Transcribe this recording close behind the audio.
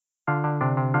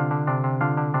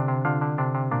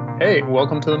Hey,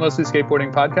 welcome to the Mostly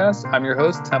Skateboarding Podcast. I'm your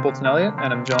host, Templeton Elliott,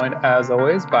 and I'm joined, as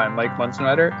always, by Mike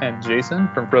Munzenreiter and Jason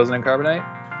from Frozen and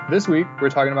Carbonite. This week, we're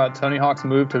talking about Tony Hawk's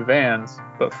move to Vans.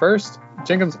 But first,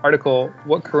 Jenkins' article,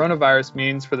 What Coronavirus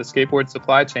Means for the Skateboard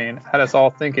Supply Chain, had us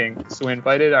all thinking, so we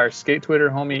invited our skate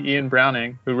Twitter homie Ian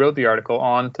Browning, who wrote the article,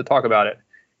 on to talk about it.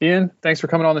 Ian, thanks for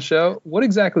coming on the show. What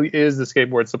exactly is the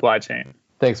skateboard supply chain?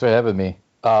 Thanks for having me.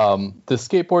 The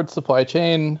skateboard supply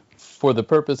chain, for the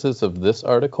purposes of this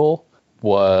article,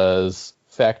 was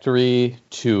factory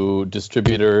to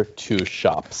distributor to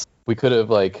shops. We could have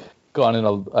gone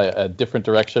in a different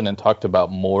direction and talked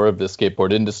about more of the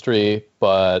skateboard industry,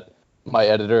 but my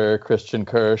editor, Christian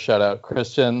Kerr, shout out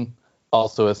Christian,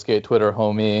 also a skate Twitter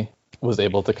homie, was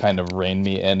able to kind of rein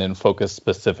me in and focus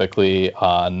specifically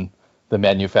on the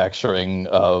manufacturing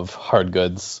of hard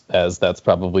goods, as that's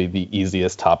probably the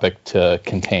easiest topic to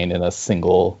contain in a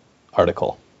single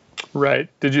article. Right.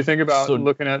 Did you think about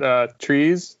looking at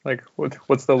trees? Like,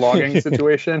 what's the logging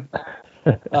situation?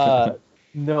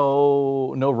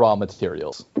 No raw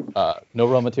materials. No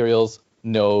raw materials,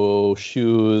 no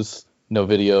shoes, no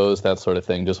videos, that sort of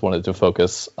thing. Just wanted to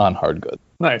focus on hard goods.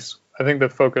 Nice. I think the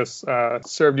focus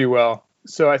served you well.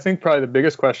 So I think probably the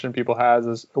biggest question people have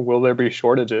is, will there be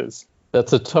shortages?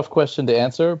 That's a tough question to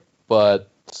answer, but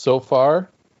so far,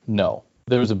 no.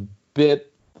 There's a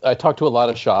bit, I talked to a lot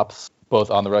of shops,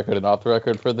 both on the record and off the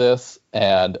record for this,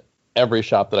 and every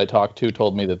shop that I talked to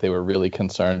told me that they were really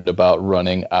concerned about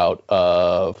running out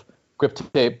of grip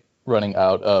tape, running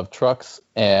out of trucks,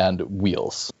 and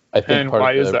wheels. I think and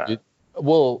why is that?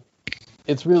 Well,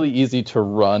 it's really easy to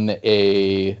run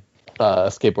a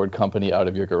skateboard company out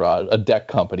of your garage, a deck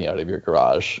company out of your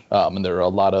garage. And there are a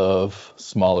lot of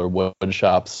smaller wood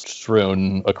shops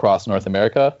strewn across North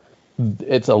America.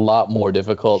 It's a lot more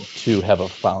difficult to have a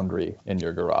foundry in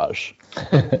your garage.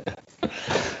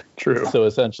 True. So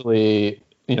essentially,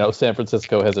 San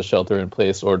Francisco has a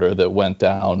shelter-in-place order that went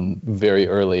down very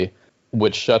early,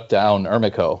 which shut down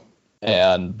Ermico.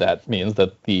 And that means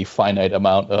that the finite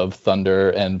amount of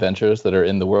Thunder and Ventures that are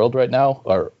in the world right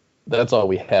now that's all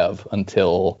we have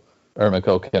until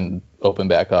Ermico can open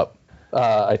back up.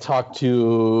 I talked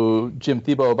to Jim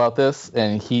Thiebaud about this,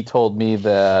 and he told me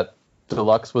that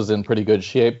Deluxe was in pretty good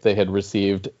shape. They had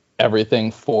received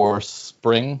everything for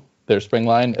their spring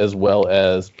line, as well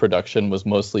as production was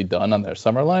mostly done on their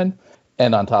summer line.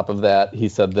 And on top of that, he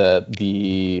said that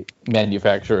the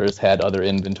manufacturers had other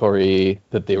inventory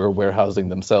that they were warehousing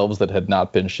themselves that had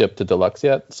not been shipped to Deluxe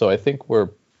yet. So I think we're,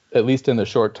 at least in the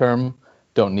short term,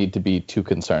 don't need to be too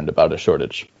concerned about a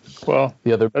shortage. Well,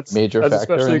 the other major factor,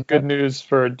 especially good news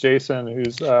for Jason,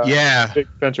 who's a big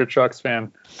Venture Trucks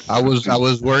fan. I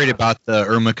was worried about the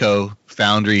Ermico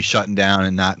foundry shutting down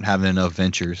and not having enough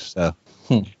Ventures. So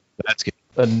that's good.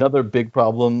 Another big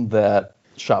problem that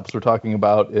shops were talking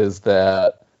about is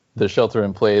that the shelter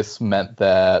in place meant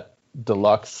that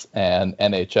Deluxe and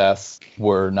NHS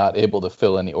were not able to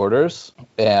fill any orders,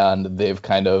 and they've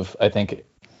kind of, I think,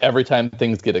 every time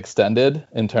things get extended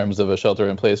in terms of a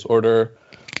shelter-in-place order,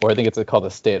 or I think it's called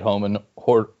a stay-at-home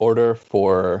order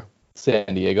for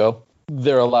San Diego,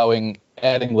 they're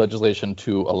adding legislation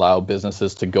to allow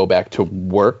businesses to go back to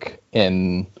work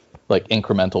in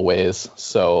incremental ways.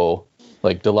 So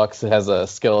Deluxe has a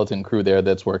skeleton crew there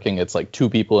that's working. It's 2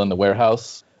 people in the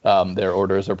warehouse. Their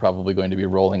orders are probably going to be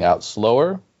rolling out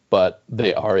slower, but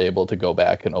they are able to go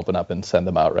back and open up and send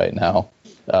them out right now.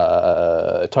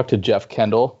 I talked to Jeff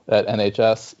Kendall at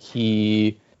NHS.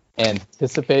 He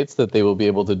anticipates that they will be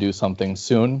able to do something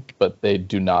soon, but they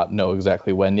do not know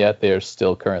exactly when yet. They are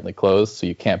still currently closed, so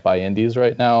you can't buy indies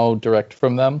right now direct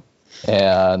from them.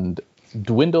 And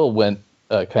Dwindle went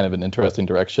kind of an interesting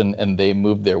direction, and they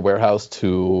moved their warehouse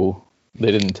to,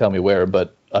 they didn't tell me where,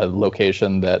 but a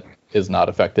location that is not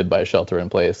affected by shelter in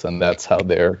place, and that's how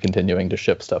they're continuing to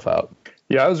ship stuff out.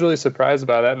 Yeah, I was really surprised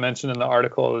by that mentioned in the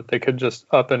article that they could just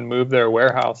up and move their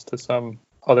warehouse to some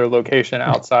other location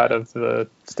outside of the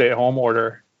stay-at-home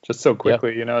order just so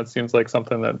quickly. Yep. It seems like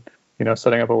something that,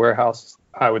 setting up a warehouse,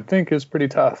 I would think, is pretty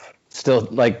tough. Still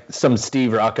some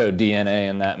Steve Rocco DNA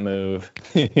in that move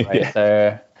right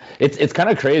there. It's kind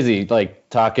of crazy,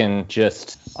 talking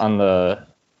just on the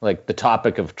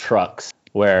topic of trucks,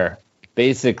 where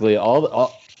basically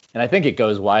all and I think it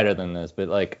goes wider than this, but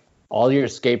all your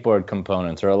skateboard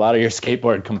components, or a lot of your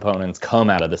skateboard components, come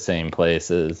out of the same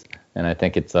places. And I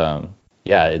think it's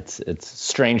it's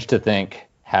strange to think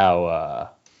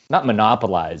how not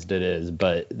monopolized it is,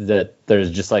 but that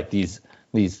there's just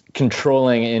these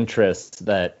controlling interests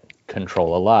that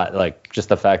control a lot. Just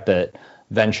the fact that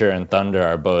Venture and Thunder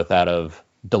are both out of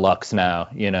Deluxe now.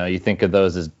 You think of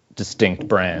those as distinct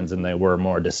brands, and they were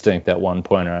more distinct at one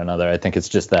point or another. I think it's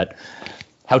just that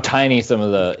how tiny some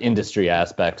of the industry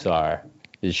aspects are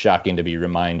is shocking to be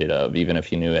reminded of, even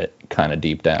if you knew it kind of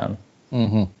deep down.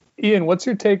 Mm-hmm. Ian, what's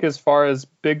your take as far as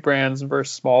big brands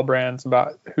versus small brands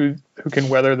about who can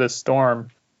weather this storm?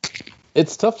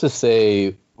 It's tough to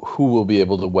say who will be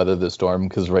able to weather the storm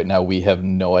because right now we have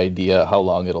no idea how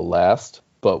long it'll last.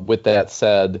 But with that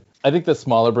said, I think the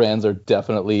smaller brands are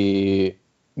definitely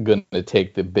going to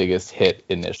take the biggest hit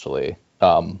initially.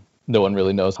 No one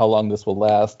really knows how long this will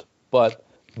last, but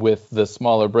with the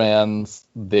smaller brands,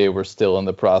 they were still in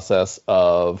the process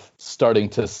of starting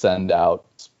to send out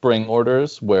spring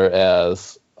orders,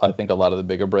 whereas I think a lot of the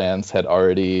bigger brands had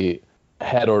already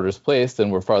had orders placed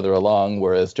and were farther along,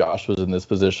 whereas Josh was in this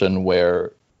position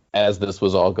where, as this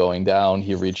was all going down,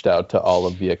 he reached out to all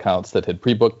of the accounts that had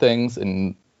pre-booked things,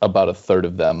 and about a third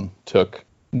of them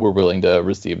were willing to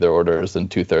receive their orders, and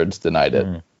 2/3 denied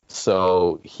it.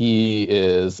 So he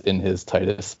is in his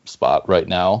tightest spot right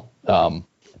now.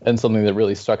 And something that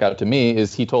really stuck out to me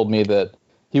is he told me that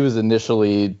he was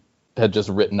initially had just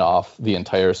written off the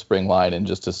entire spring line and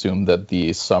just assumed that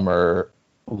the summer,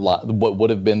 what would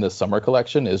have been the summer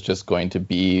collection is just going to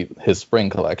be his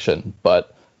spring collection.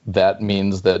 But that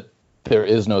means that there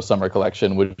is no summer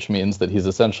collection, which means that he's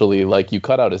essentially like, you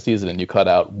cut out a season and you cut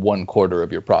out 1/4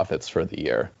 of your profits for the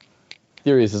year.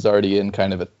 Theories is already in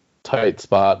kind of a tight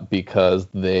spot because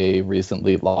they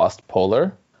recently lost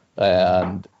Polar,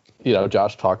 and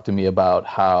Josh talked to me about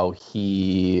how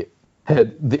they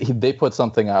put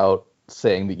something out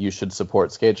saying that you should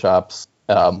support skate shops,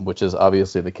 which is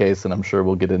obviously the case, and I'm sure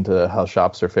we'll get into how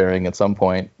shops are faring at some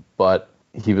point. But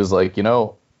he was like,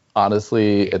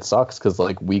 honestly, it sucks because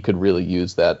like we could really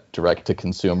use that direct to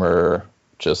consumer,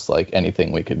 just like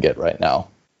anything we could get right now.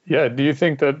 Yeah. Do you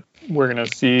think that we're going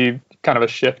to see kind of a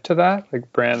shift to that,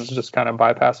 like brands just kind of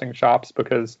bypassing shops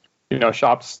because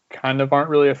shops kind of aren't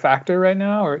really a factor right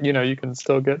now, or, you can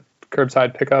still get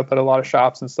curbside pickup at a lot of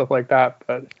shops and stuff like that.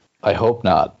 But I hope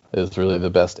not is really the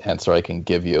best answer I can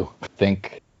give you. I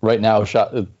think right now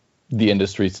the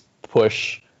industry's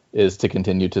push is to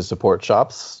continue to support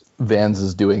shops. Vans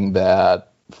is doing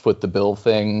that foot the bill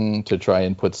thing to try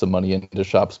and put some money into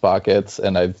shops' pockets.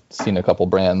 And I've seen a couple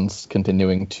brands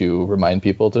continuing to remind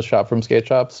people to shop from skate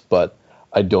shops, but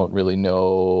I don't really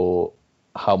know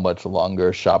how much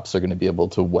longer shops are going to be able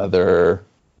to weather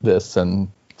this and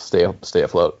stay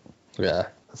afloat. Yeah.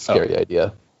 Scary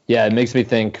idea. Yeah, it makes me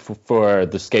think for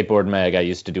the skateboard mag, I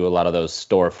used to do a lot of those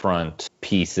storefront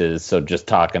pieces. So just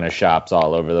talking to shops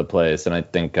all over the place. And I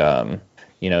think,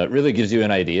 it really gives you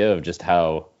an idea of just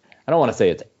how, I don't want to say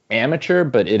it's amateur,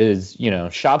 but it is,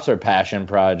 shops are passion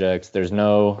projects. There's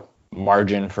no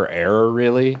margin for error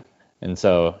really. And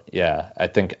so, yeah, I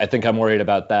think I'm worried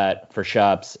about that for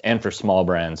shops and for small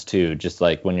brands too. Just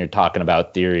like when you're talking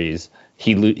about theories,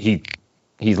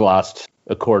 he's lost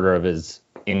 1/4 of his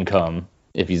income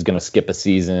if he's going to skip a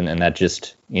season, and that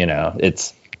just,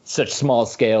 it's such small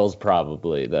scales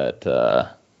probably that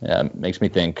it makes me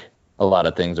think a lot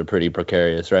of things are pretty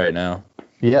precarious right now.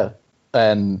 Yeah,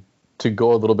 and to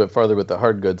go a little bit farther with the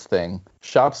hard goods thing,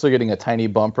 shops are getting a tiny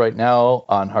bump right now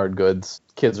on hard goods.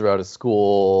 Kids are out of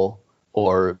school,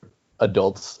 or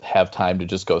adults have time to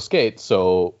just go skate,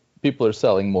 so people are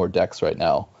selling more decks right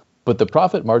now. But the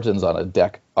profit margins on a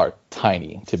deck are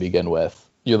tiny to begin with.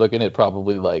 You're looking at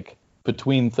probably like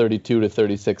between $32 to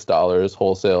 $36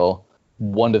 wholesale,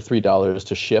 $1 to $3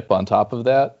 to ship on top of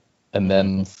that, and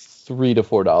then $3 to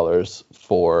 $4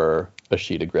 for a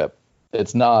sheet of grip.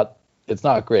 It's not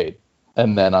great.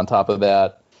 And then on top of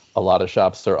that, a lot of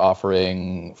shops are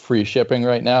offering free shipping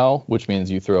right now, which means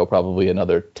you throw probably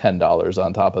another $10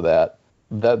 on top of that.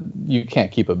 That you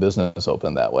can't keep a business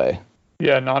open that way.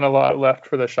 Yeah, not a lot left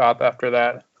for the shop after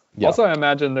that. Yeah. Also, I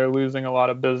imagine they're losing a lot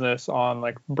of business on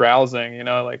like browsing,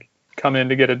 like come in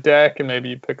to get a deck and maybe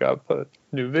you pick up a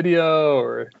new video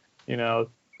or,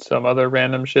 some other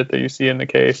random shit that you see in the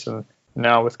case. And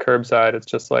now with curbside, it's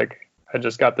just like, I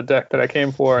just got the deck that I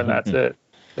came for and that's it.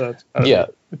 So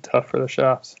that's tough for the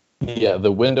shops. Yeah,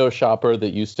 the window shopper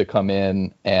that used to come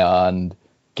in and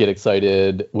get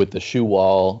excited with the shoe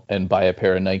wall and buy a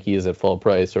pair of Nikes at full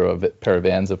price or a pair of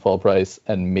Vans at full price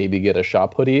and maybe get a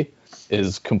shop hoodie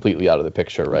is completely out of the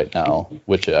picture right now,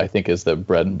 which I think is the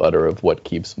bread and butter of what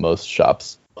keeps most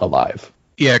shops alive.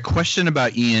 Yeah, question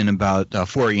about Ian about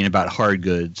hard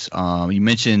goods. You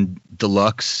mentioned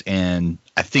Deluxe, and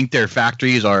I think their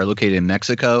factories are located in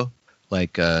Mexico,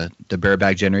 like the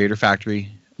Barebag Generator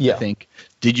factory. Yeah. I think.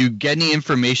 Did you get any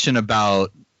information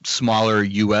about smaller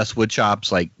U.S. wood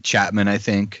shops like Chapman? I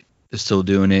think is still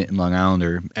doing it in Long Island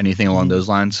or anything along those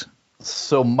lines.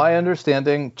 So my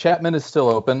understanding, Chapman is still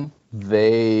open.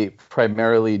 They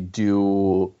primarily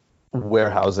do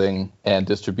warehousing and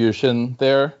distribution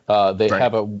there. They Right.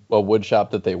 have a wood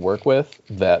shop that they work with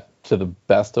that, to the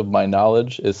best of my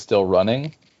knowledge, is still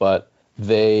running, but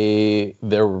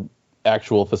their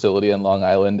actual facility in Long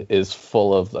Island is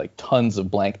full of like tons of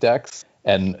blank decks.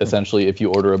 And essentially, if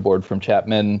you order a board from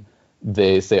Chapman,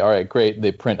 they say, all right, great.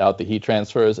 They print out the heat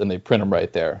transfers and they print them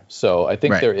right there. So I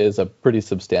think Right. there is a pretty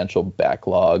substantial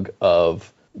backlog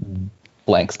of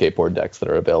blank skateboard decks that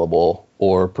are available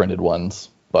or printed ones,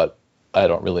 but I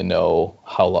don't really know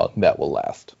how long that will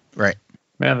last. Right.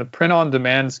 Man, the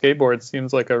print-on-demand skateboard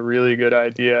seems like a really good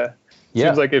idea. Yeah.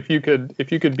 Seems like if you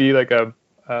could be like a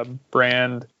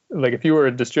brand, like if you were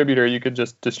a distributor, you could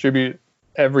just distribute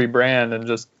every brand and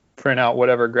just print out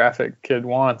whatever graphic kid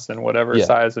wants and whatever Yeah.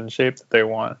 size and shape that they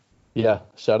want. Yeah,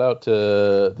 shout out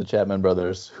to the Chapman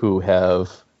brothers who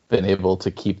have been able to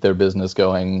keep their business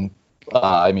going.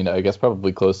 I guess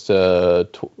probably close to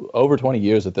over 20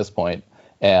 years at this point,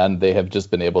 and they have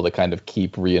just been able to kind of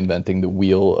keep reinventing the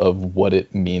wheel of what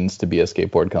it means to be a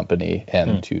skateboard company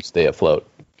and to stay afloat.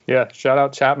 Yeah, shout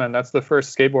out Chapman. That's the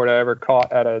first skateboard I ever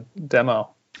caught at a demo.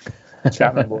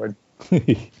 Chapman board.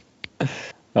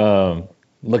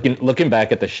 Looking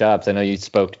back at the shops, I know you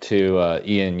spoke to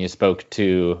Ian. You spoke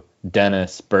to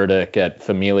Dennis Burdick at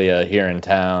Familia here in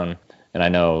town, and I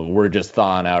know we're just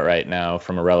thawing out right now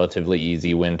from a relatively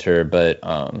easy winter. But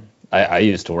I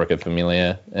used to work at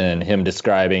Familia, and him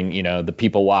describing, the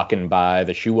people walking by,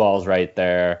 the shoe walls right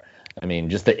there. I mean,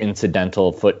 just the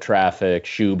incidental foot traffic,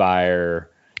 shoe buyer.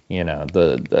 You're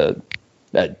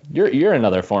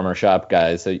another former shop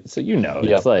guy, so Yep.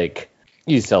 it's like.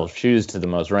 You sell shoes to the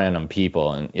most random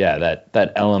people, and yeah,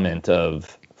 that element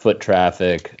of foot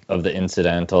traffic, of the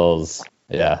incidentals,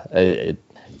 yeah, it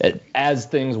as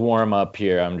things warm up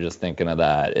here, I'm just thinking of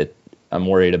that. I'm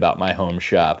worried about my home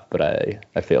shop, but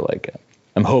I feel like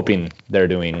I'm hoping they're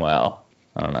doing well.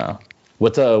 I don't know.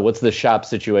 What's the shop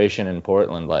situation in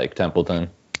Portland like,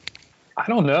 Templeton? I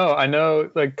don't know. I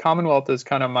know like Commonwealth is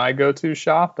kind of my go-to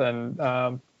shop,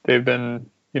 and they've been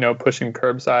pushing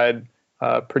curbside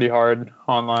pretty hard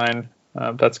online.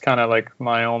 That's kind of like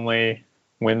my only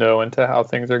window into how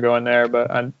things are going there.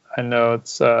 But I know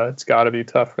it's got to be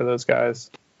tough for those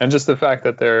guys. And just the fact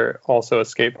that they're also a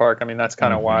skate park. I mean, that's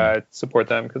kind of why I support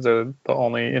them, because they're the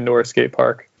only indoor skate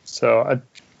park. So I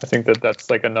think that's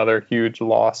like another huge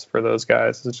loss for those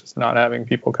guys. It's just not having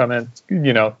people come in.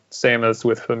 Same as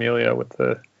with Familia with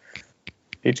the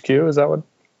HQ. Is that what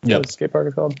the skate park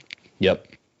is called? Yep.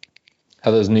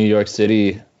 How those New York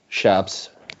City shops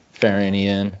faring,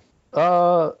 Ian?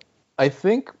 I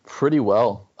think pretty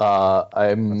well.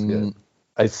 That's good.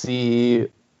 I see,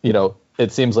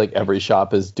 it seems like every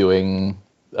shop is doing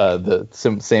the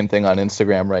same thing on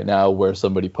Instagram right now, where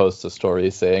somebody posts a story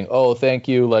saying, oh, thank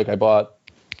you, like I bought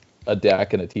a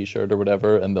deck and a t-shirt or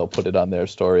whatever, and they'll put it on their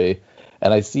story.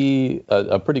 And I see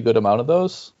a pretty good amount of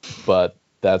those, but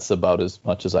that's about as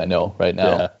much as I know right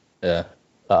now. Yeah.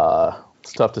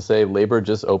 It's tough to say. Labor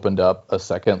just opened up a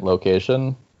second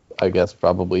location, I guess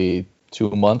probably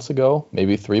 2 months ago,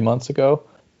 maybe 3 months ago.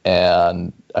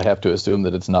 And I have to assume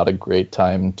that it's not a great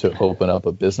time to open up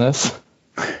a business.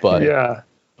 But Yeah.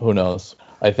 who knows?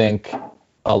 I think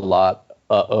a lot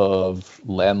of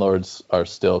landlords are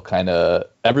still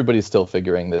everybody's still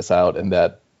figuring this out. And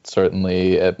that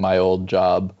certainly at my old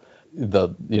job,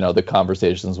 the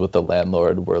conversations with the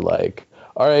landlord were like,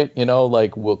 all right,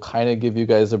 we'll kind of give you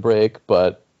guys a break,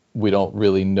 but we don't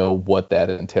really know what that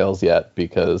entails yet,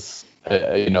 because,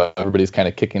 everybody's kind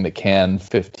of kicking the can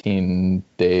 15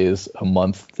 days, a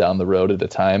month down the road at a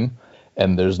time.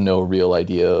 And there's no real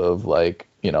idea of like,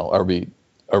 are we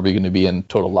going to be in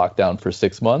total lockdown for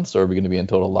 6 months, or are we going to be in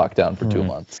total lockdown for 2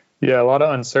 months? Yeah, a lot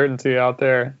of uncertainty out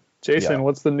there. Jason,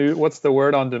 Yeah. what's the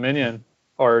word on Dominion?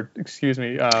 Or excuse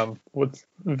me, what's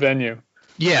Venue?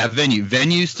 Yeah,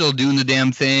 Venue's still doing the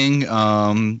damn thing.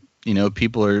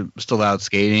 People are still out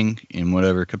skating in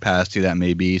whatever capacity that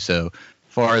may be. So,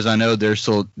 as far as I know, they're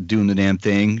still doing the damn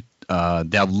thing. They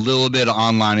have a little bit of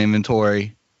online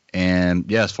inventory, and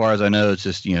yeah, as far as I know, it's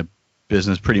just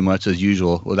business pretty much as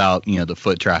usual without the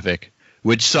foot traffic,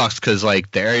 which sucks because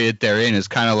like the area that they're in is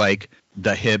kind of like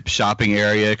the hip shopping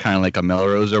area, kind of like a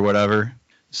Melrose or whatever.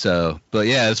 So, but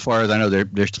yeah, as far as I know,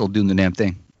 they're still doing the damn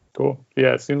thing. Cool.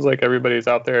 Yeah, it seems like everybody's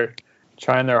out there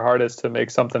trying their hardest to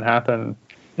make something happen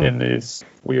in these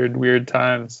weird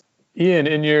times. Ian,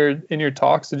 in your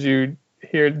talks, did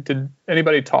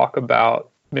anybody talk about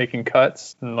making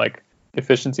cuts and like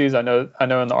efficiencies? I know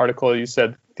in the article you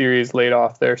said Theory's laid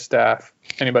off their staff.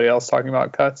 Anybody else talking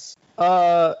about cuts?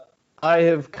 I I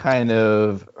have kind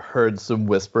of heard some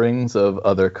whisperings of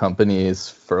other companies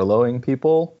furloughing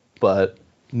people, but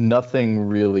nothing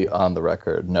really on the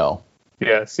record, no.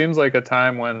 Yeah, it seems like a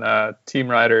time when team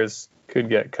riders could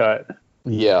get cut.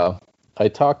 Yeah, I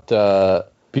talked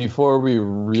before we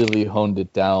really honed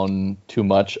it down too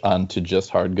much onto just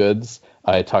hard goods.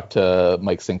 I talked to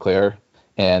Mike Sinclair,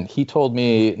 and he told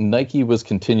me Nike was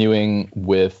continuing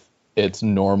with its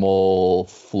normal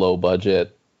flow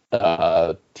budget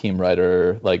team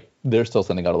rider. Like, they're still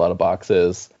sending out a lot of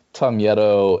boxes. Tom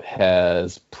Yetto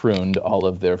has pruned all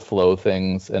of their flow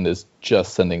things and is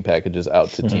just sending packages out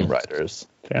to team riders,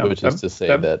 which is to say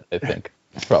that I think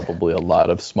probably a lot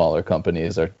of smaller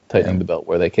companies are tightening the belt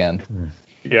where they can.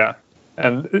 Yeah.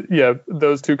 And yeah,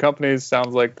 those two companies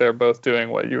sounds like they're both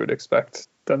doing what you would expect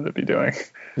them to be doing.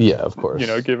 Yeah, of course.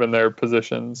 Given their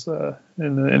positions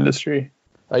in the industry.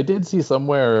 I did see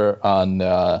somewhere on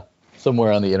the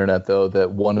internet, though,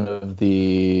 that one of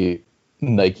the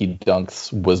Nike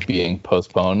Dunks was being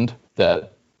postponed.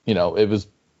 That, it was,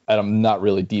 I'm not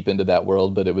really deep into that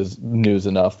world, but it was news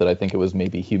enough that I think it was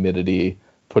maybe Humidity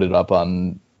put it up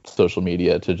on social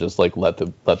media to just like let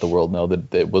the world know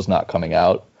that it was not coming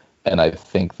out. And I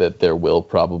think that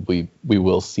we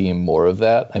will see more of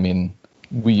that. I mean,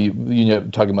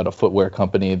 talking about a footwear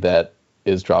company that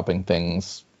is dropping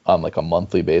things on like a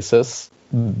monthly basis.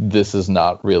 This is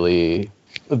not really,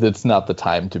 it's not the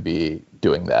time to be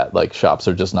doing that. Like, shops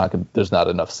are just not, there's not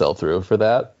enough sell through for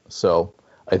that. So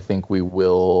I think we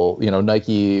will,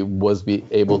 Nike was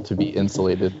able to be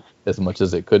insulated as much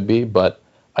as it could be, but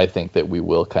I think that we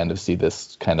will kind of see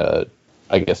this kind of,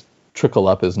 I guess, trickle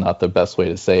up is not the best way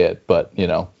to say it, but,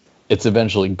 it's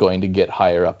eventually going to get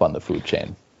higher up on the food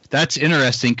chain. That's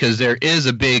interesting because there is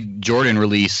a big Jordan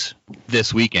release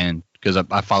this weekend because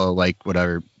I follow like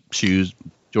whatever shoes,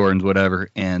 Jordans, whatever.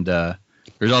 And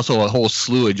there's also a whole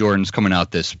slew of Jordans coming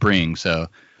out this spring. So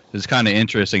it's kind of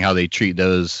interesting how they treat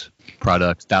those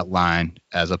products, that line,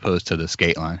 as opposed to the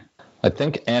skate line. I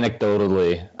think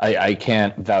anecdotally, I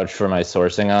can't vouch for my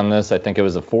sourcing on this. I think it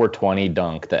was a 420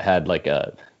 dunk that had like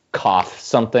a cough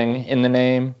something in the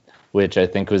name, which I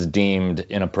think was deemed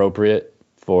inappropriate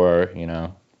for,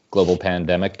 global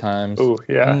pandemic times. Oh,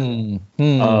 yeah.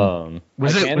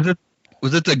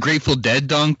 Was it the Grateful Dead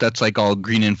dunk that's like all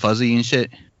green and fuzzy and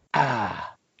shit? Yeah,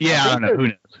 I don't know. Who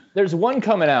knows? There's one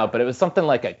coming out, but it was something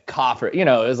like a cough, or, it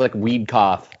was like weed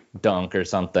cough dunk or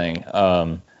something.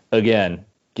 Again,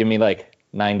 give me like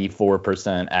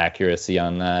 94% accuracy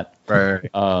on that. Right.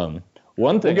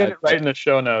 One thing, we'll get it right in the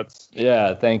show notes.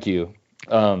 Yeah, thank you.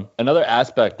 Another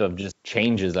aspect of just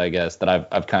changes, I guess, that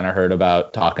I've kind of heard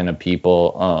about talking to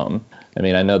people.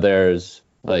 I know there's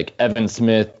like Evan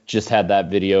Smith just had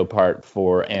that video part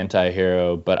for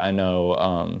Anti-Hero, but I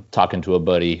know talking to a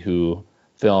buddy who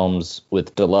films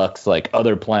with Deluxe, like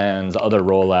other plans, other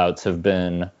rollouts have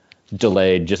been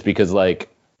delayed just because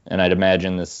and I'd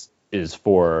imagine this is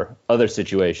for other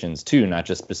situations too, not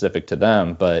just specific to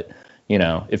them, but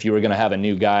if you were going to have a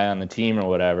new guy on the team or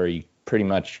whatever, you pretty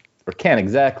much or can't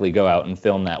exactly go out and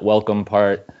film that welcome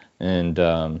part. And,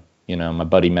 my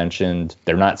buddy mentioned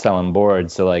they're not selling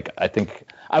boards. So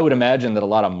I would imagine that a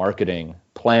lot of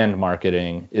planned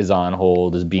marketing is on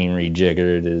hold, is being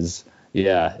rejiggered,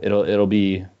 it'll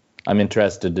be, I'm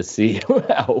interested to see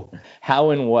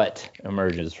how and what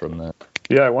emerges from that.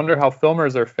 Yeah. I wonder how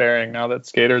filmers are faring now that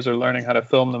skaters are learning how to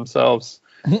film themselves.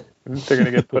 They're going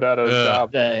to get put out of a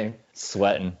job. Dang,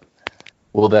 sweating.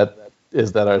 Well,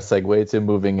 is that our segue to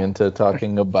moving into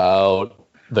talking about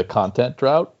the content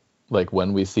drought? Like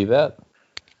when we see that?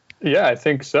 Yeah, I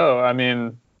think so. I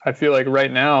mean, I feel like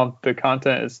right now the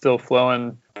content is still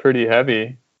flowing pretty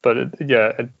heavy, but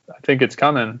I think it's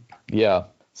coming. Yeah.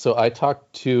 So I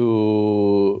talked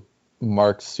to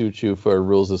Mark Suchu for a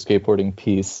Rules of Skateboarding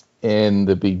piece in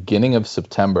the beginning of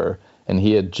September, and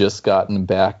he had just gotten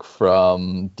back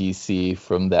from DC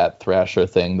from that Thrasher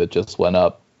thing that just went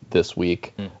up this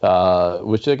week,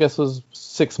 which I guess was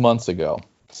 6 months ago.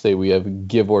 Say we have,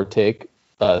 give or take,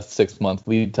 a 6-month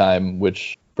lead time,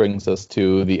 which brings us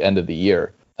to the end of the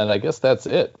year. And I guess that's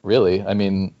it, really. I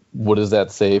mean, what does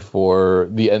that say for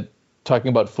the end? Talking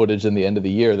about footage in the end of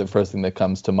the year, the first thing that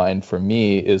comes to mind for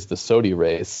me is the Sodi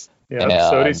race. Yeah,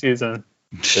 Sodi season.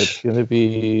 It's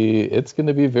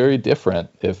gonna be very different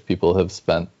if people have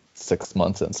spent 6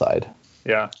 months inside.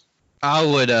 Yeah. I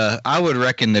would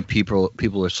reckon that people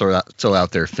are still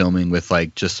out there filming with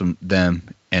like just them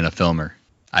and a filmer.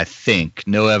 I think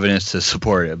no evidence to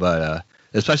support it, but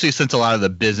especially since a lot of the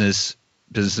businesses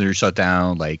are shut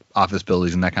down, like office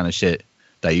buildings and that kind of shit,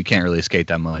 that you can't really skate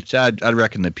that much. I'd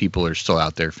reckon that people are still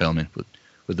out there filming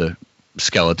with the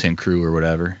skeleton crew or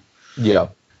whatever. Yeah.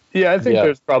 Yeah, I think Yeah.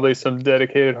 there's probably some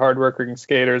dedicated, hardworking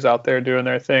skaters out there doing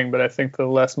their thing, but I think the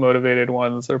less motivated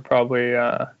ones are probably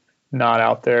not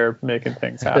out there making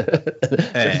things happen.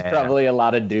 There's Yeah. probably a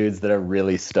lot of dudes that are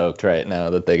really stoked right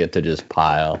now that they get to just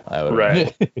pile. I would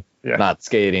Right. Yeah. not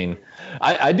skating.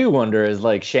 I do wonder is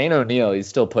like Shane O'Neill, he's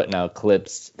still putting out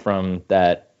clips from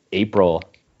that April.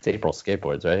 It's April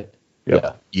skateboards, right?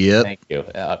 Yep. Yep. Thank you.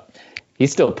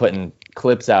 He's still putting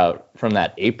clips out from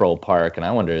that April park, and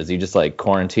I wonder is he just like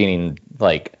quarantining?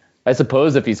 Like, I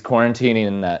suppose if he's quarantining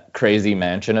in that crazy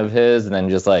mansion of his, and then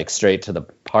just like straight to the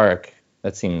park,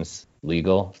 that seems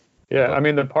legal. Yeah, I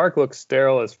mean, the park looks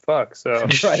sterile as fuck, so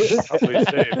it's probably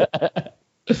safe.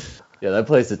 Yeah, that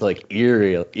place is like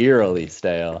eerily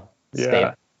stale.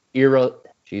 Yeah.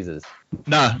 Jesus.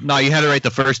 No, you had it right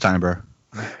the first time, bro.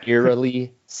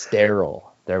 Eerily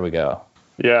sterile. There we go.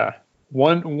 Yeah.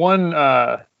 One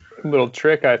little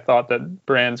trick I thought that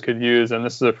brands could use, and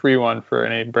this is a free one for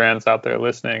any brands out there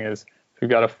listening, is if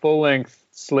you've got a full-length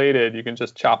slated, you can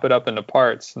just chop it up into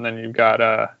parts, and then you've got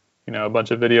a bunch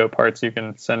of video parts you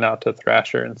can send out to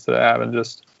Thrasher instead of having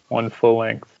just one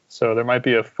full-length. So there might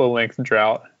be a full-length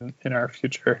drought in our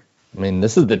future. I mean,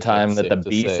 this is the time That's that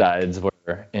the safe to say. B-sides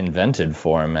were invented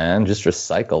for, man. Just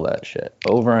recycle that shit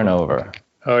over and over.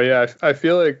 Oh, yeah. I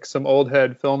feel like some old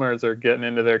head filmers are getting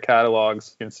into their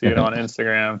catalogs. You can see it on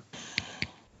Instagram.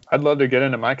 I'd love to get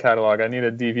into my catalog. I need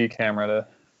a DV camera to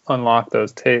unlock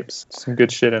those tapes. Some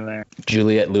good shit in there.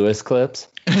 Juliette Lewis clips.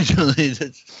 I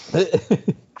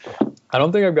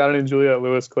don't think I've got any Juliette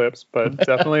Lewis clips, but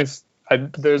definitely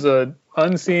there's a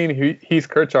unseen Heath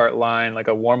Kirchart line, like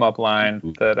a warm-up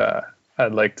line that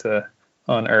I'd like to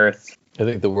unearth. I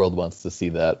think the world wants to see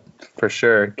that. For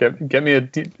sure. Get me a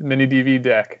mini DV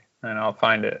deck, and I'll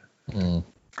find it.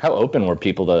 How open were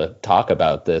people to talk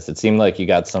about this? It seemed like you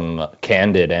got some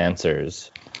candid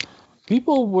answers.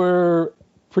 People were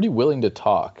pretty willing to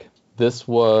talk. This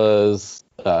was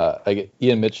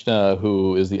Ian Michna,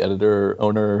 who is the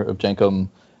owner of Jenkem,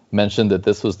 mentioned that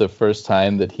this was the first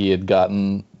time that he had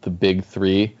gotten the big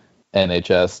three,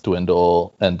 NHS,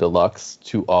 Dwindle, and Deluxe,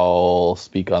 to all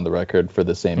speak on the record for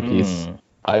the same piece.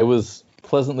 I was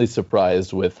pleasantly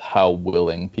surprised with how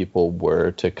willing people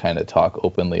were to kind of talk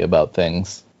openly about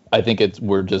things. I think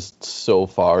we're just so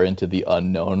far into the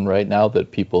unknown right now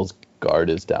that people's guard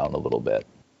is down a little bit.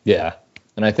 Yeah.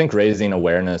 And I think raising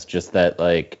awareness just that,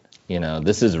 like,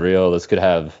 this is real. This could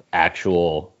have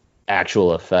actual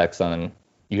effects on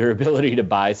your ability to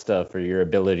buy stuff or your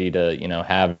ability to,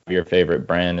 have your favorite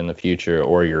brand in the future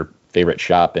or your favorite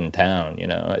shop in town.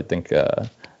 I think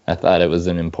I thought it was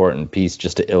an important piece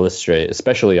just to illustrate,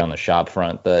 especially on the shop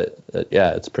front, that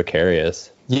it's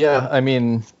precarious. Yeah, I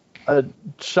mean,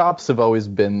 shops have always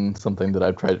been something that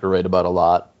I've tried to write about a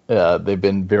lot. They've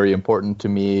been very important to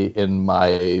me in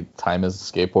my time as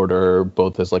a skateboarder,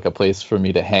 both as like a place for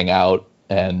me to hang out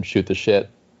and shoot the shit.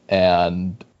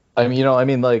 And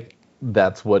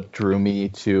that's what drew me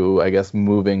to, I guess,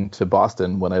 moving to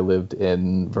Boston when I lived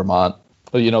in Vermont.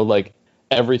 Like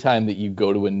every time that you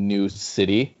go to a new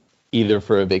city, either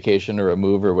for a vacation or a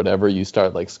move or whatever, you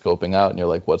start like scoping out and you're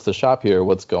like, what's the shop here?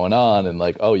 What's going on? And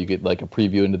like, oh, you get like a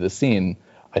preview into the scene.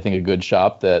 I think a good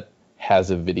shop that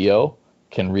has a video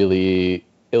can really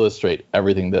illustrate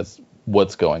everything that's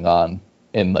what's going on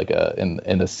in like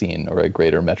in a scene or a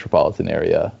greater metropolitan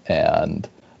area. And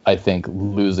I think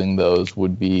losing those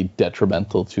would be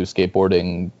detrimental to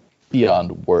skateboarding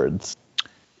beyond words.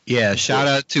 Yeah, shout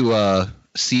out to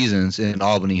Seasons in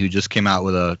Albany, who just came out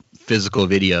with a physical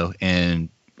video and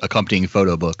accompanying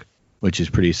photo book, which is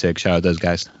pretty sick. Shout out those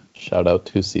guys. Shout out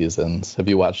to Seasons. Have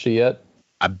you watched it yet?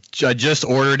 I just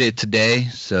ordered it today,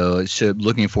 so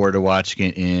looking forward to watching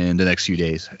it in the next few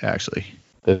days, actually.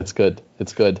 It's good.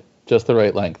 It's good. Just the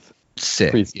right length.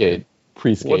 Sick.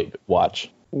 Pre-skate,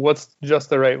 watch. What's just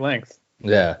the right length?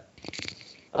 Yeah.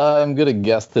 I'm going to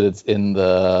guess that it's in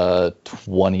the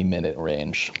 20-minute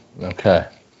range. Okay.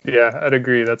 Yeah, I'd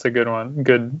agree. That's a good one.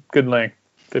 Good length.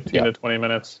 15 to 20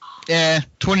 minutes. Yeah,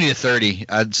 20 to 30.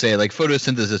 I'd say like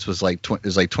photosynthesis was like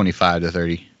 25 to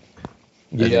 30.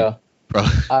 Yeah.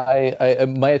 I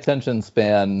my attention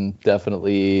span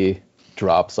definitely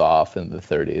drops off in the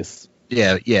 30s.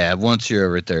 Yeah. Once you're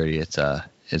over 30,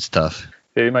 it's tough.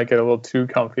 Yeah, you might get a little too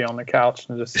comfy on the couch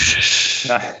and just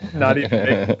not even make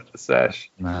it to the sesh.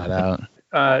 Not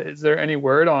out. Is there any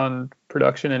word on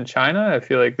production in China? I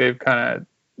feel like they've kind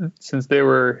of, since they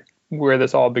were where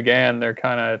this all began, they're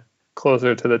kind of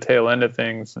closer to the tail end of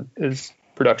things. Is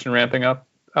production ramping up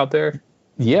out there?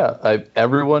 Yeah,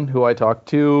 everyone who I talked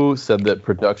to said that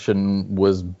production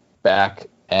was back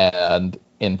and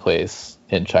in place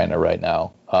in China right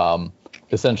now.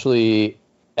 Essentially,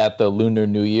 at the Lunar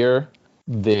New Year,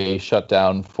 they shut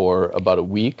down for about a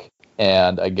week.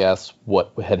 And I guess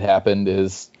what had happened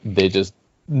is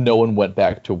no one went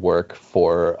back to work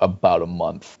for about a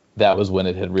month. That was when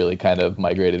it had really kind of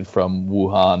migrated from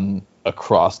Wuhan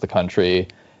across the country,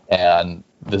 and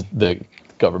the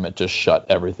government just shut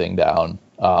everything down.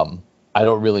 I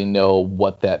don't really know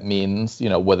what that means,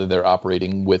 whether they're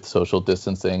operating with social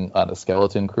distancing on a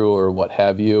skeleton crew or what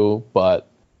have you. But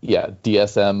yeah,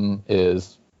 DSM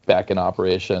is back in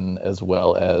operation as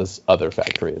well as other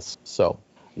factories. So,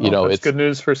 it's good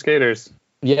news for skaters.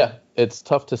 Yeah, it's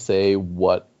tough to say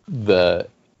what in the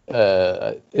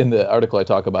article I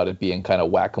talk about it being kind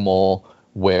of whack-a-mole,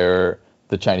 where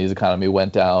the Chinese economy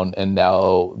went down and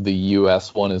now the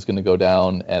US one is going to go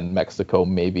down and Mexico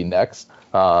maybe next.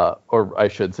 Or I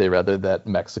should say rather that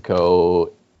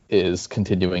Mexico is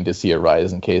continuing to see a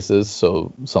rise in cases,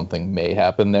 so something may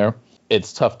happen there.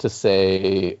 It's tough to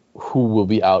say who will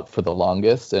be out for the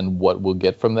longest and what we'll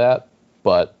get from that,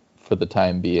 but for the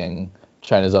time being,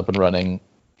 China's up and running,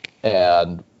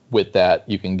 and with that,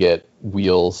 you can get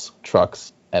wheels,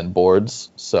 trucks, and boards.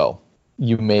 So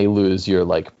you may lose your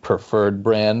preferred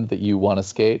brand that you want to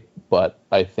skate, but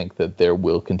I think that there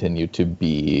will continue to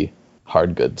be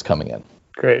hard goods coming in.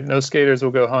 Great. No skaters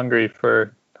will go hungry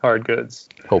for hard goods.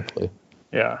 Hopefully.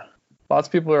 Yeah. Lots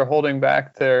of people are holding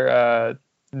back their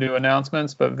new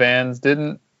announcements, but Vans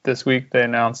didn't. This week they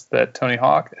announced that Tony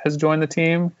Hawk has joined the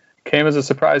team. Came as a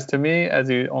surprise to me, as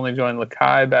he only joined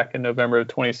Lakai back in November of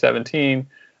 2017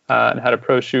 and had a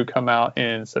pro shoe come out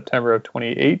in September of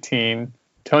 2018.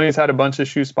 Tony's had a bunch of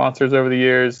shoe sponsors over the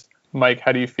years. Mike,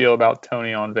 how do you feel about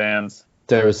Tony on Vans?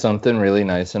 There was something really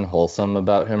nice and wholesome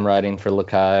about him riding for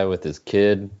Lakai with his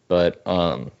kid, but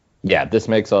this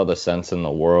makes all the sense in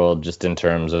the world, just in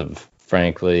terms of,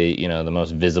 frankly, the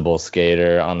most visible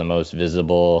skater on the most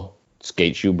visible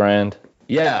skate shoe brand.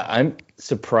 Yeah, I'm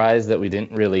surprised that we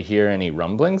didn't really hear any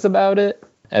rumblings about it.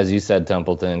 As you said,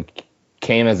 Templeton,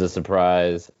 came as a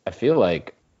surprise. I feel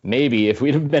like maybe if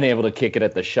we'd have been able to kick it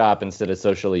at the shop instead of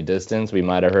socially distanced, we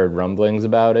might have heard rumblings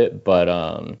about it,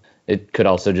 but it could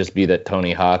also just be that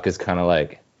Tony Hawk is kind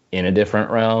of in a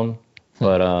different realm.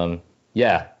 But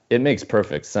yeah, it makes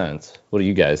perfect sense. What do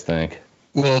you guys think?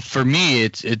 Well, for me,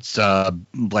 it's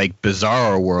like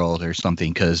Bizarro World or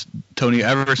something, because Tony,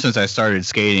 ever since I started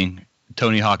skating,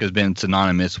 Tony Hawk has been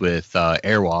synonymous with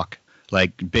Airwalk.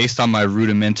 Based on my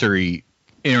rudimentary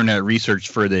internet research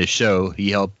for this show,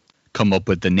 he helped come up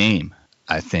with the name,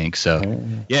 I think. So,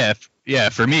 yeah,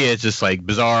 for me, it's just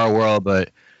Bizarro World, but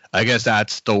I guess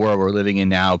that's the world we're living in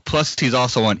now. Plus, he's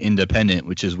also on Independent,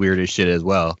 which is weird as shit as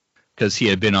well, because he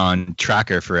had been on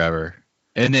Tracker forever.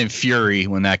 And then Fury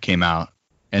when that came out.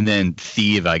 And then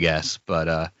Thieve, I guess.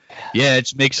 But,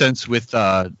 it makes sense with,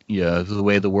 the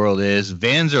way the world is.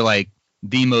 Vans are,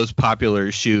 the most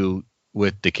popular shoe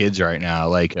with the kids right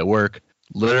now. At work,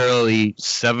 literally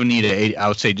 70 to 80, I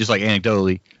would say just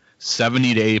anecdotally,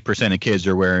 70 to 80% of kids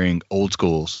are wearing old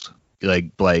schools,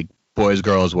 like boys,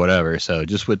 girls, whatever. So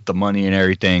just with the money and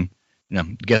everything, I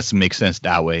guess it makes sense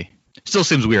that way. Still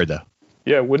seems weird, though.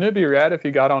 Yeah, wouldn't it be rad if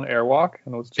he got on Airwalk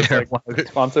and was just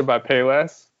sponsored by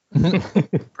Payless?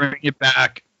 Bring it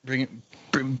back.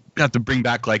 Have to bring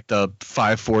back the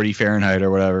 540 Fahrenheit or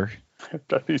whatever.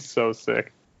 That'd be so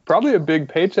sick. Probably a big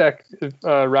paycheck if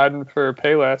riding for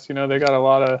Payless. They got a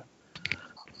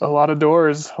lot of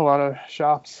doors, a lot of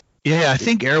shops. Yeah, I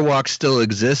think Airwalk still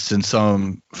exists in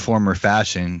some form or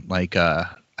fashion. I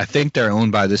think they're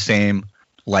owned by the same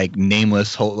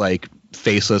nameless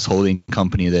faceless holding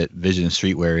company that Vision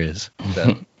Streetwear is.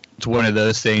 So it's one of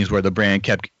those things where the brand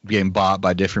kept getting bought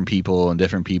by different people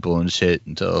and shit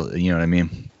until, you know what I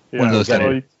mean? Yeah, one of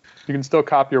those you can still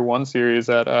cop your 1 series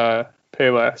at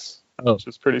Payless, which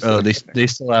is pretty sick. Oh, they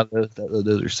still have those.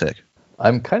 Those are sick.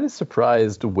 I'm kind of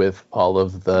surprised with all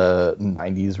of the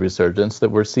 90s resurgence that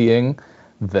we're seeing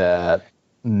that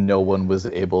no one was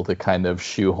able to kind of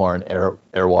shoehorn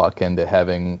Airwalk into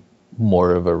having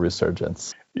more of a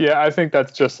resurgence. Yeah, I think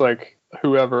that's just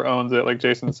whoever owns it. Like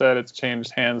Jason said, it's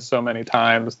changed hands so many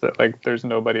times that there's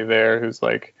nobody there who's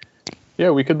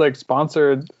we could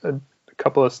sponsor a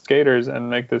couple of skaters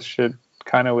and make this shit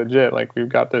kind of legit. We've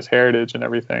got this heritage and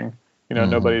everything.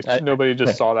 Nobody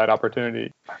just saw that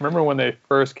opportunity. I remember when they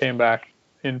first came back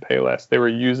in Payless, they were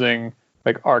using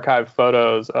archive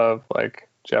photos of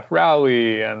Jeff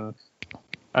Rowley and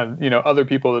other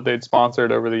people that they'd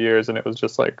sponsored over the years, and it was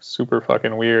just super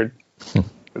fucking weird because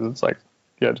it's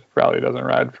Jeff Rowley doesn't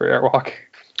ride for Airwalk.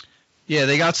 Yeah,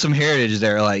 they got some heritage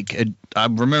there. I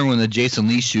remember when the Jason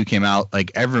Lee shoe came out,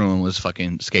 everyone was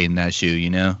fucking skating that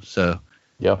shoe, So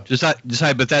yeah, just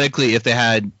hypothetically, if they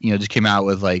had just came out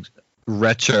with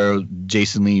retro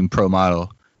Jason Lee Pro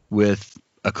model with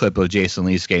a clip of Jason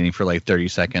Lee skating for like 30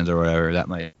 seconds or whatever, that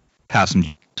might have some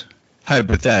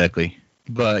hypothetically.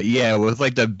 But yeah, with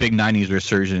like the big 90s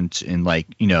resurgence in like,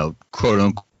 quote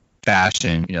unquote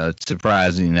fashion, it's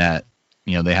surprising that,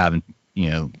 they haven't,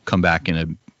 come back in a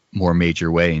more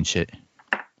major way and shit.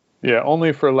 Yeah,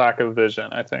 only for lack of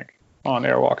vision, I think, on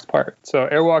Airwalk's part. So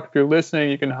Airwalk, if you're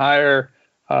listening, you can hire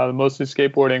the Mostly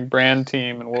Skateboarding brand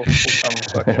team, and we'll come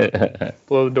fucking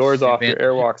blow the doors off your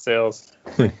Airwalk sales.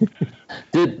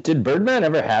 Did Birdman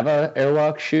ever have a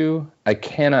Airwalk shoe? I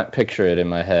cannot picture it in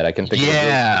my head. I can think of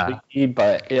it,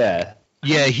 but yeah.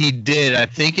 Yeah, he did. I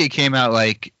think it came out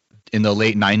like in the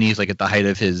late 90s, like at the height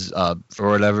of his or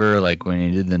whatever, like when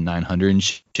he did the 900 and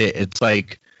shit. It's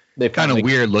like kind of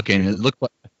weird looking. It looked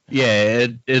like, yeah,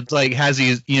 it's like has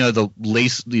these, the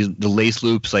lace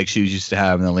loops like shoes used to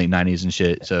have in the late 90s and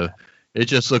shit. So it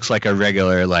just looks like a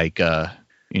regular like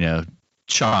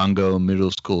Chongo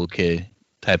middle school kid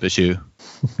type of shoe.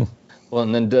 Well,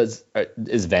 and then is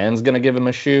Vans gonna give him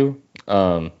a shoe?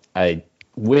 I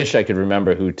wish I could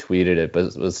remember who tweeted it,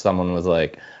 but someone was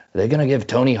like, "Are they gonna give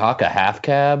Tony Hawk a half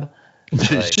cab?"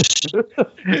 Like,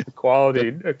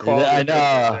 quality. I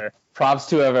know. Props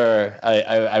to whoever.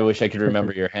 I wish I could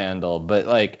remember your handle, but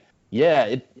like,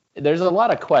 yeah, there's a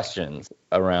lot of questions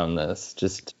around this,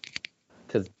 just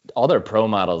because all their pro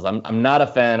models. I'm not a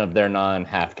fan of their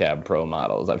non-half cab pro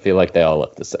models. I feel like they all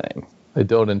look the same. I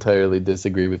don't entirely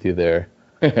disagree with you there.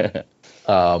 But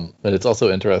it's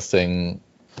also interesting.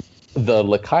 The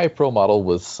Lakai Pro model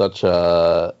was such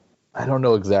a... I don't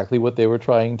know exactly what they were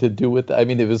trying to do with it. I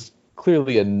mean, it was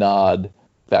clearly a nod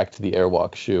back to the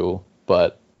Airwalk shoe,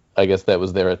 but I guess that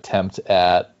was their attempt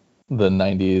at the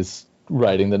 90s,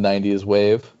 riding the 90s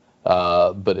wave.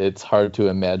 But it's hard to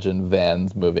imagine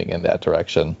Vans moving in that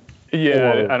direction.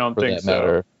 Yeah, I don't think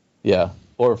so. Yeah,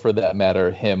 or for that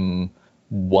matter, him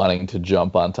wanting to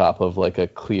jump on top of like a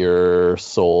clear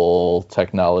sole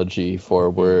technology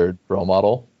forward pro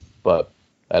model. But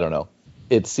I don't know.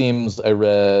 It seems I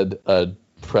read a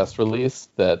press release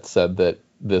that said that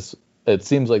it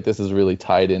seems like this is really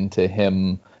tied into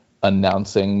him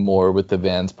announcing more with the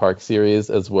Vans Park series,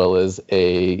 as well as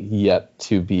a yet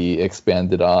to be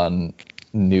expanded on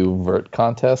new vert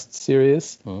contest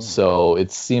series. So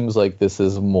it seems like this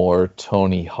is more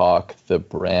Tony Hawk the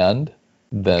brand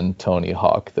than Tony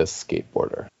Hawk the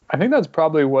skateboarder. I think that's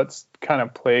probably what's kind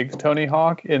of plagued Tony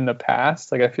Hawk in the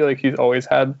past. Like, I feel like he's always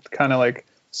had kind of like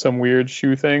some weird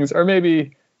shoe things, or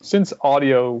maybe since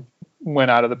audio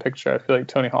went out of the picture, I feel like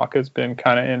Tony Hawk has been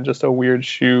kind of in just a weird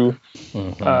shoe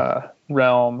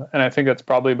realm. And I think that's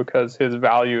probably because his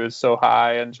value is so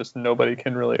high and just nobody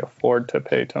can really afford to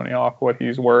pay Tony Hawk what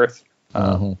he's worth.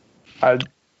 At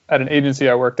an agency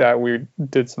I worked at, we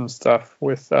did some stuff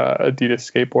with Adidas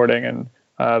skateboarding, and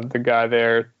the guy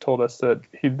there told us that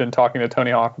he'd been talking to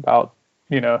Tony Hawk about,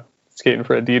 skating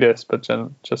for Adidas, but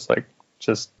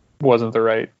just wasn't the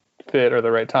right fit or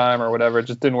the right time or whatever. It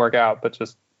just didn't work out. But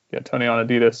just Tony on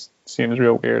Adidas seems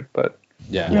real weird. But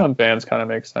on Vans kind of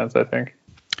makes sense, I think.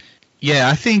 Yeah,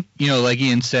 I think like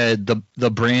Ian said,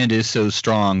 the brand is so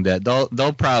strong that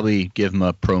they'll probably give him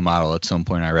a pro model at some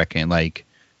point. I reckon. Like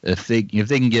if they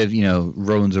can give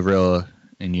Rowan Zavrilla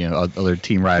and other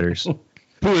team riders.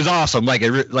 Who is awesome, like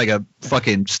a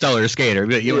fucking stellar skater.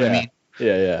 You know what I mean?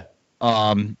 Yeah. You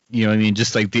know what I mean?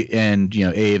 Just like Abe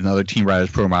and other team riders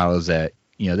pro models that,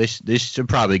 they should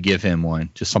probably give him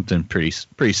one. Just something pretty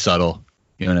subtle.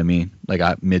 You know what I mean? Like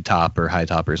a mid top or high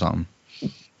top or something.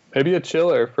 Maybe a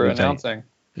chiller for announcing.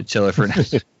 A chiller for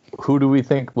announcing. Who do we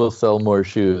think will sell more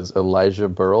shoes, Elijah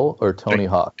Burrell or Tony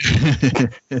Hawk? I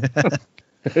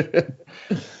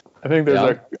think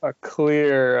there's a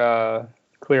clear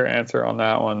answer on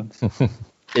that one.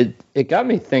 It got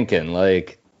me thinking,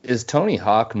 like, is Tony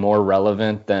Hawk more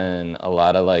relevant than a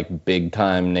lot of like big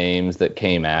time names that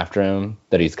came after him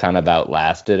that he's kind of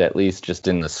outlasted, at least just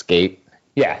in the skate?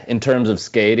 Yeah, in terms of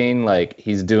skating, like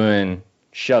he's doing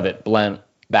shove it blunt,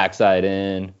 backside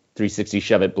in, 360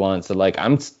 shove it blunt. So like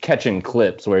I'm catching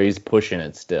clips where he's pushing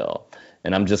it still,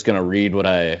 and I'm just gonna read what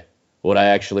I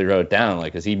actually wrote down.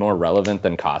 Like, is he more relevant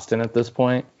than Costin at this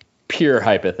point? Pure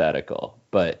hypothetical,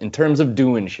 but in terms of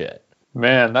doing shit,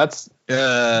 man, that's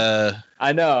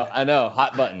I know,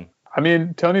 hot button. I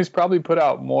mean, Tony's probably put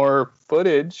out more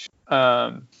footage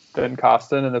than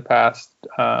Costin in the past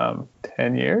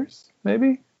 10 years,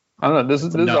 maybe. I don't know. This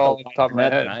is all off the top of my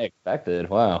head. Than I expected.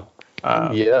 Wow.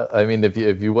 Yeah, I mean, if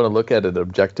you want to look at it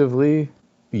objectively,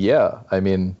 yeah, I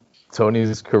mean,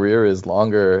 Tony's career is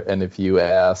longer, and if you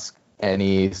ask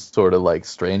any sort of like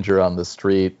stranger on the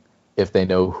street if they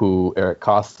know who Eric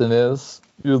Costin is,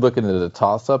 you're looking at a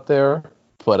toss-up there,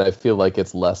 but I feel like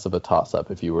it's less of a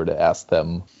toss-up if you were to ask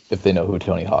them if they know who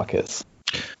Tony Hawk is.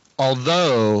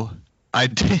 Although I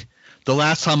did, the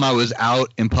last time I was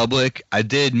out in public, I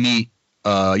did meet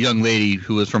a young lady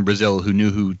who was from Brazil who knew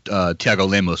who Thiago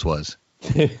Lemos was.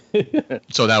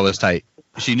 So that was tight.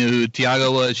 She knew who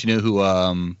Thiago was. She knew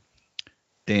who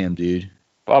damn dude.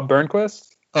 Bob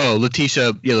Burnquist? Oh,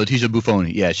 Leticia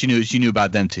Buffoni. Yeah, she knew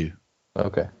about them too.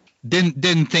 Okay.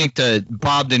 Didn't think to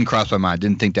Bob didn't cross my mind.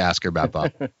 Didn't think to ask her about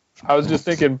Bob. I was just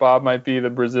thinking Bob might be the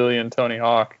Brazilian Tony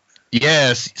Hawk.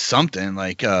 Yes, something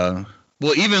like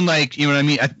well, even like, you know what I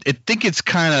mean? I think it's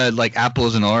kind of like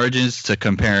apples and oranges to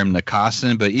compare him to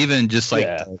Costin, but even just like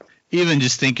even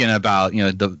just thinking about, you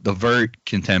know, the Vert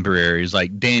contemporaries,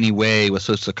 like Danny Way was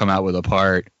supposed to come out with a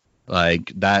part,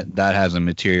 like that hasn't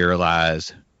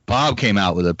materialized. Bob came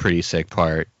out with a pretty sick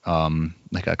part,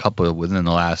 like a couple within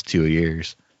the last 2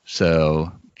 years.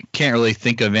 So can't really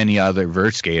think of any other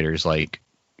Vert skaters. Like,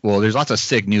 well, there's lots of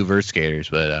sick new Vert skaters,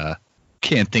 but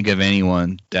can't think of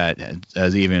anyone that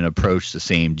has even approached the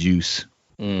same juice.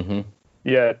 Mm-hmm.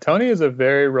 Yeah, Tony is a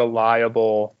very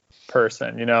reliable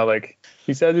person. You know, like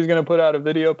he says he's going to put out a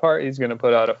video part, he's going to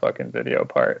put out a fucking video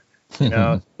part. You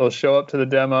know, he'll show up to the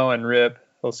demo and rip.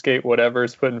 He'll skate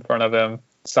whatever's put in front of him,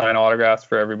 sign autographs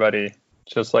for everybody.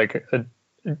 Just like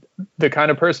the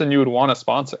kind of person you would want to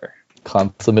sponsor.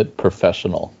 Consummate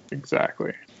professional.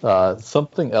 Exactly.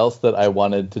 Something else that I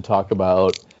wanted to talk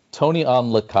about, Tony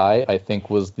on Lakai, I think,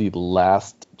 was the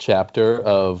last chapter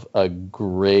of a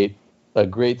great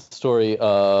story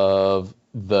of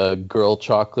the girl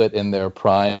chocolate in their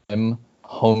prime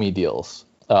homie deals.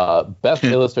 Best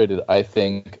illustrated, I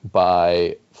think,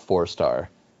 by 4-Star.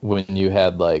 When you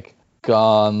had like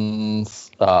Gons,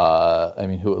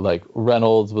 who like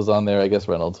Reynolds was on there. I guess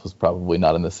Reynolds was probably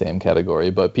not in the same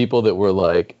category, but people that were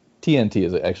like TNT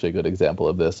is actually a good example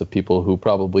of this, of people who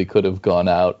probably could have gone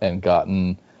out and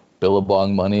gotten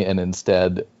Billabong money and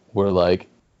instead were like,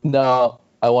 no,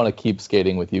 I want to keep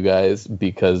skating with you guys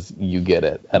because you get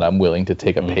it, and I'm willing to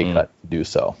take a pay cut to do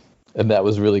so. And that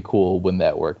was really cool when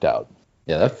that worked out.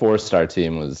 Yeah, that 4-Star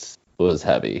team was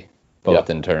heavy, both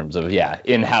in terms of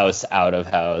in-house,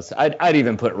 out-of-house. I'd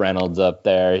even put Reynolds up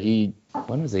there.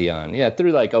 When was he on? Yeah,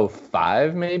 through like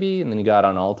 05 maybe, and then he got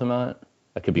on Ultimate.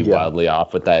 I could be wildly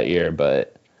off with that year,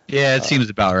 but yeah, it seems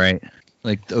about right.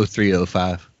 Like 03,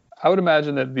 05. I would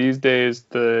imagine that these days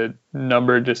the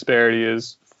number disparity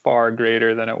is far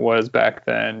greater than it was back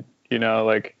then. You know,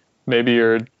 like maybe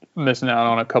you're missing out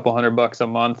on a couple $100 a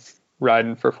month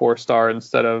riding for 4-Star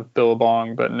instead of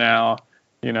Billabong, but now,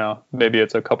 you know, maybe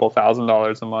it's a couple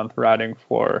 $1,000s a month riding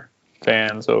for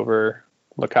Vans over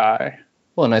Lakai.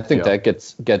 Well, and I think that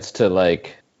gets to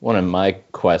like one of my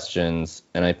questions,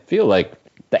 and I feel like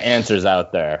the answer's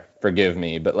out there. Forgive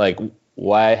me, but like,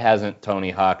 why hasn't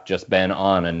Tony Hawk just been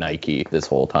on a Nike this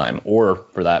whole time, or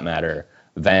for that matter,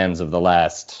 Vans of the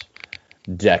last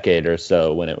decade or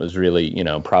so, when it was really, you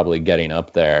know, probably getting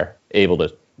up there, able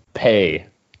to pay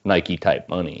Nike type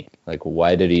money? Like,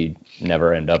 why did he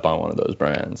never end up on one of those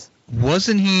brands?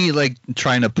 Wasn't he like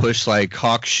trying to push like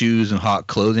Hawk shoes and Hawk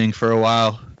clothing for a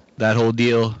while? That whole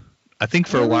deal. I think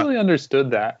for a while. I really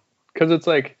understood that because it's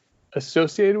like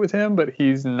associated with him, but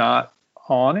he's not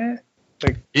on it.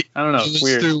 Like, I don't know. It's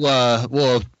weird.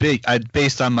 Through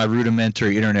based on my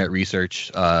rudimentary internet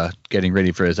research, getting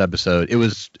ready for this episode,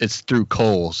 it's through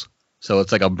Kohl's, so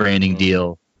it's like a branding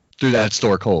deal through that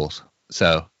store Kohl's.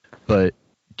 So, but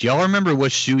do y'all remember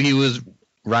what shoe he was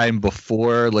riding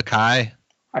before Lakai?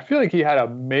 I feel like he had a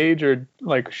major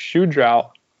like shoe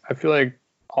drought. I feel like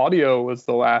Audio was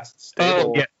the last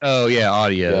stable.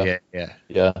 Audio.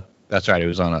 Yeah. That's right. It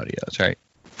was on Audio. That's right.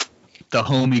 The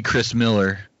homie Chris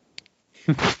Miller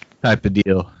type of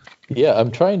deal. Yeah,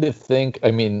 I'm trying to think.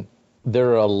 I mean, there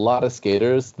are a lot of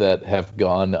skaters that have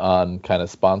gone on kind of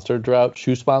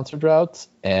shoe sponsor droughts,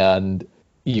 and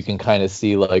you can kind of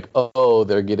see like, oh,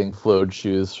 they're getting flowed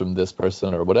shoes from this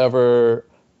person or whatever.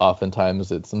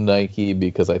 Oftentimes it's Nike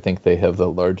because I think they have the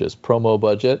largest promo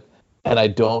budget.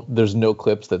 And there's no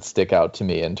clips that stick out to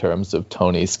me in terms of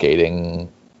Tony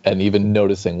skating and even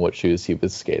noticing what shoes he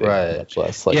was skating. Right. Much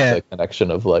less like the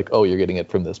connection of like, oh, you're getting it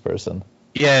from this person.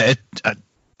 Yeah,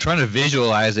 trying to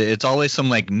visualize it, it's always some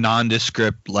like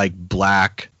nondescript like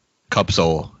black cup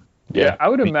sole. Yeah, I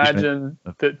would imagine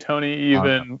that Tony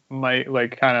even might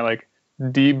like kind of like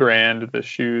debrand the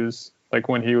shoes like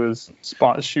when he was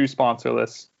shoe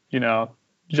sponsorless, you know,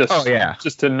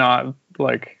 just to not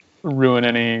like ruin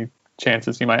any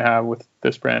chances he might have with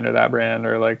this brand or that brand,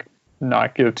 or like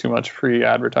not give too much free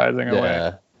advertising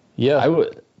away. Yeah, I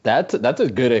would. That's a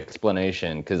good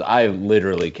explanation, because I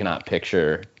literally cannot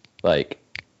picture like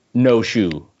no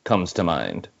shoe comes to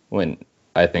mind when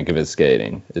I think of his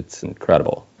skating. It's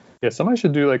incredible. Yeah, somebody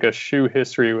should do like a shoe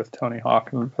history with Tony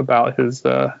Hawk about his,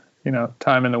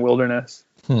 time in the wilderness.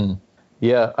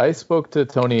 Yeah, I spoke to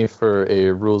Tony for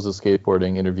a Rules of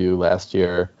Skateboarding interview last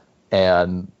year,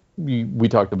 and you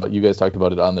guys talked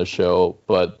about it on the show,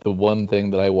 but the one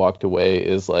thing that I walked away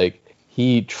is like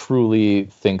he truly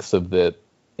thinks of it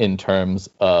in terms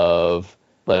of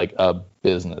like a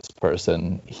business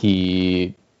person.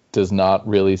 He does not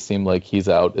really seem like he's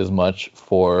out as much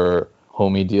for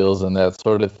homie deals and that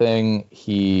sort of thing.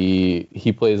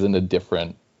 He plays in a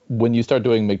different, when you start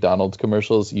doing McDonald's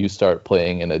commercials, you start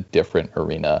playing in a different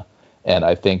arena. And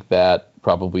I think that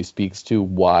probably speaks to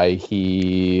why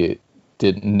he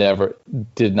did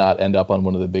not end up on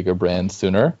one of the bigger brands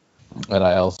sooner. And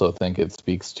I also think it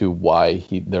speaks to why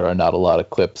there are not a lot of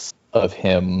clips of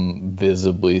him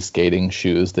visibly skating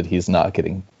shoes that he's not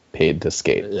getting paid to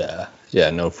skate. Yeah,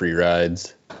 no free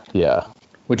rides. Yeah.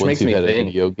 Which makes me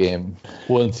think,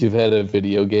 once you've had a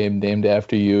video game named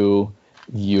after you,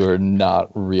 you're not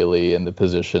really in the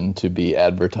position to be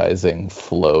advertising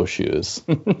Flow shoes.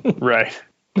 Right.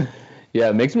 Yeah,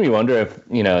 it makes me wonder if,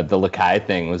 the Lakai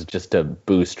thing was just to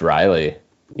boost Riley,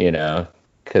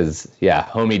 because,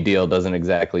 homie deal doesn't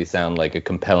exactly sound like a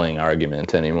compelling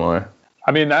argument anymore.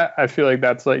 I mean, I feel like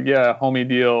that's like, homie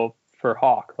deal for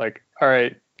Hawk. Like, all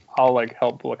right, I'll like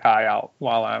help Lakai out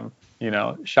while I'm,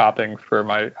 shopping for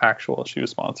my actual shoe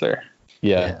sponsor.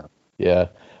 Yeah.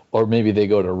 Or maybe they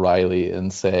go to Riley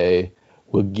and say,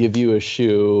 we'll give you a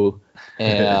shoe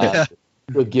and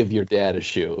we'll give your dad a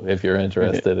shoe if you're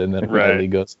interested. And then Riley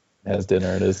goes, has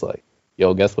dinner and is like,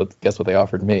 yo, guess what they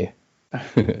offered me?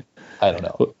 I don't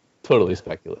know. Totally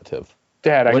speculative.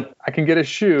 Dad, I can get a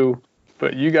shoe,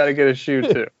 but you got to get a shoe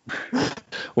too.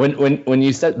 When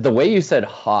you said, the way you said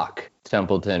Hawk,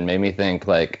 Templeton, made me think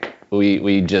like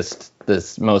we just,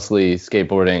 this mostly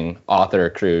skateboarding author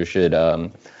crew should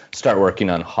start working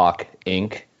on Hawk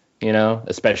Inc.,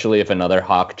 especially if another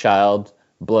Hawk child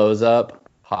blows up.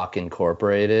 Hawk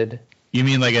Incorporated. You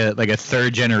mean like a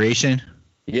third generation?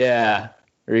 Yeah.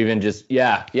 Or even just,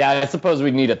 I suppose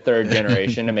we'd need a third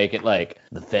generation to make it like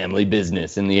the family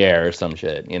business in the air or some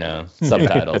shit,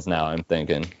 Subtitles now, I'm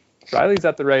thinking. Riley's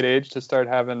at the right age to start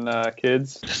having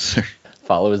kids.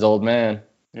 Follow his old man.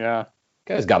 Yeah.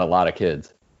 Guy's got a lot of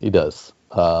kids. He does.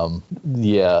 We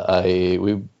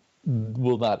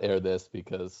will not air this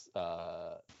because...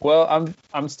 Well,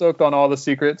 I'm stoked on all the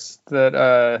secrets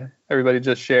that everybody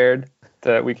just shared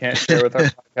that we can't share with our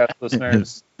podcast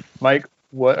listeners. Mike,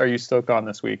 what are you stoked on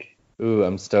this week? Ooh,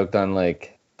 I'm stoked on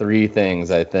like 3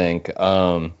 things, I think.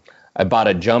 I bought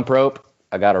a jump rope.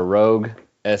 I got a Rogue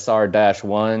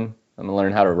SR-1. I'm going to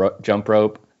learn how to jump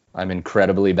rope. I'm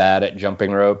incredibly bad at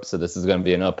jumping rope, so this is going to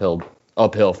be an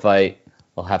uphill fight.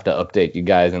 I'll have to update you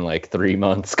guys in like 3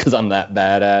 months because I'm that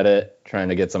bad at it, trying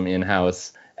to get some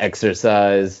in-house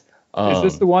exercise. Is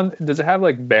this the one? Does it have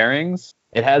like bearings?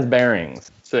 It has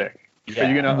bearings. Sick. Yeah. Are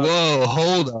you gonna? Whoa,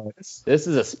 hold on. This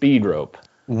is a speed rope.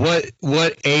 What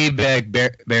A-bag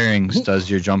bearings does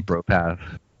your jump rope have?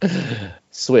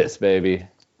 Swiss, baby.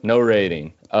 No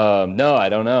rating. No, I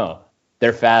don't know.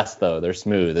 They're fast though. They're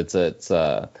smooth. It's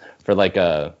for like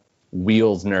a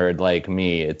wheels nerd like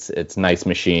me. It's nice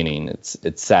machining.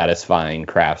 It's satisfying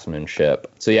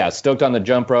craftsmanship. So yeah, stoked on the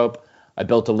jump rope. I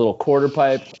built a little quarter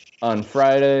pipe on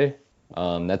Friday.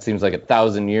 That seems like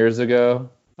 1,000 years ago.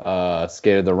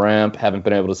 Skated the ramp. Haven't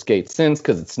been able to skate since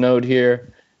because it snowed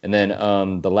here. And then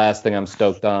the last thing I'm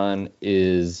stoked on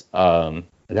is I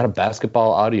got a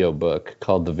basketball audiobook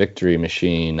called The Victory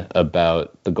Machine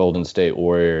about the Golden State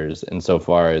Warriors. And so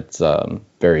far, it's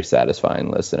very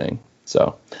satisfying listening.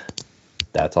 So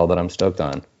that's all that I'm stoked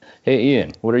on. Hey,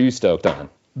 Ian, what are you stoked on?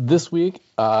 This week,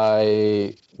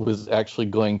 I was actually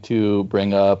going to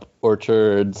bring up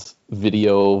Orchard's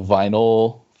video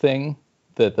vinyl thing,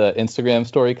 that the Instagram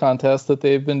story contest that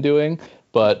they've been doing,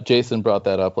 but Jason brought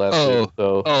that up last week.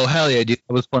 So hell yeah, dude.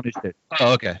 That was fun as shit.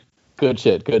 Oh, okay. Good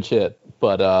shit.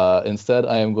 But instead,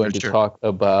 I am going to talk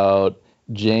about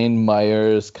Jane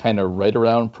Meyer's kind of right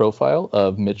around profile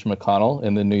of Mitch McConnell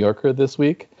in the New Yorker this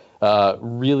week.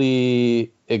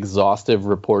 Really exhaustive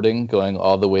reporting going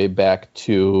all the way back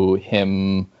to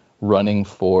him running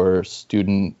for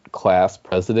student class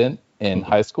president in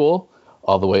high school,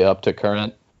 all the way up to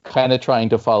current, kind of trying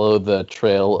to follow the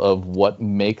trail of what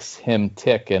makes him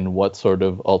tick and what sort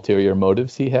of ulterior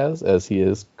motives he has, as he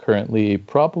is currently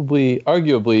probably,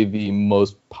 arguably, the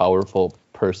most powerful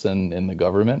person in the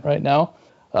government right now.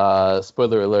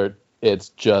 Spoiler alert, it's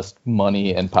just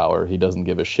money and power. He doesn't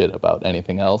give a shit about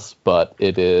anything else, but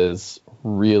it is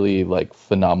really like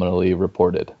phenomenally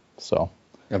reported. So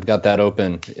I've got that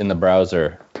open in the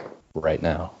browser right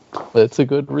now. It's a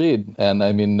good read, and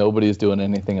I mean, nobody's doing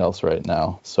anything else right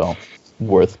now, so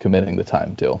worth committing the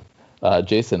time to.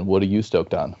 Jason, what are you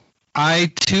stoked on?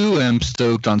 I too am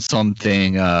stoked on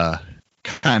something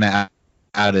kind of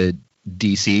out of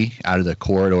DC, out of the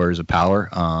corridors of power.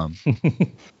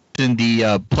 In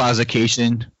the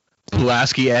Plazacation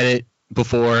Pulaski edit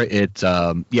before, it's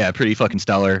pretty fucking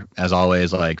stellar as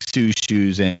always. Like Stu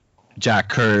Shoes and Jack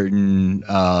Curtin,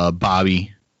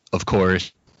 Bobby, of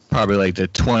course. Probably like the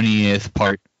 20th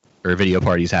part or video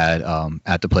party he's had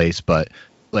at the place, but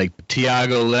like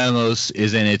Tiago Lemos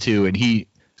is in it too, and he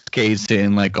skates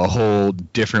in like a whole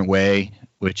different way,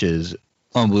 which is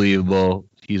unbelievable.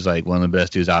 He's like one of the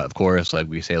best dudes out, of course, like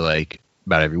we say like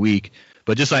about every week.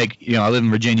 But just like, I live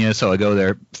in Virginia, so I go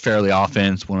there fairly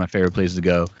often. It's one of my favorite places to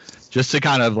go. Just to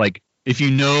kind of like, if you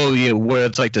know what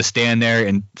it's like to stand there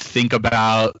and think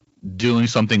about doing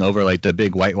something over like the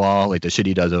big white wall, like the shit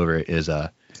he does over it is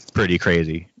pretty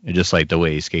crazy. And just like the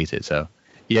way he skates it. So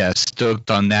yeah,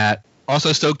 stoked on that.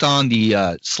 Also stoked on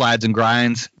the Slides and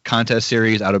Grinds contest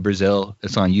series out of Brazil.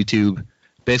 It's on YouTube.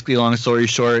 Basically, long story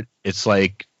short, it's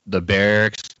like the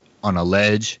barracks on a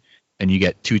ledge, and you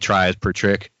get 2 tries per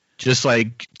trick. Just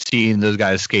like seeing those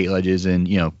guys skate ledges in,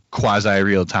 quasi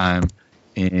real time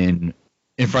in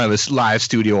front of a live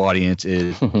studio audience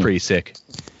is pretty sick.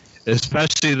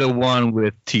 Especially the one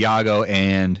with Tiago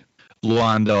and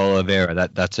Luanda Oliveira.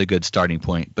 That's a good starting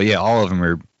point. But yeah, all of them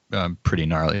are pretty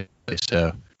gnarly.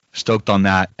 So stoked on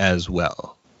that as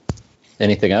well.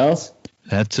 Anything else?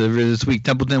 That's it for this week.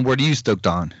 Templeton, what are you stoked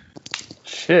on?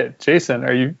 Shit, Jason,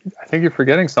 I think you're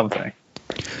forgetting something.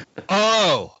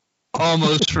 Oh,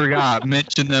 almost forgot.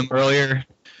 Mentioned them earlier.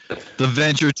 The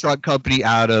Venture Truck Company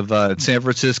out of San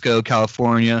Francisco,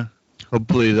 California.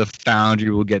 Hopefully the foundry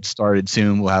will get started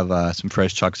soon. We'll have some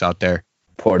fresh trucks out there.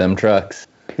 Pour them trucks.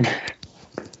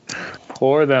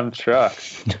 Pour them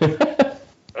trucks.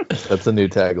 That's a new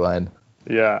tagline.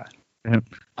 Yeah.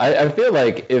 I feel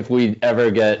like if we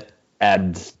ever get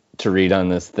ads to read on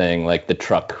this thing, like the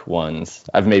truck ones,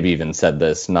 I've maybe even said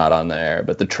this not on the air,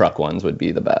 but the truck ones would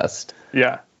be the best.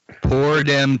 Yeah. Pour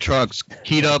them trucks.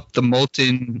 Heat up the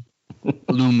molten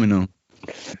aluminum.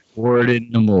 Pour it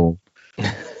in the mold.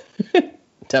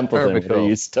 Templeton, what are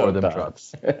you stoked them on?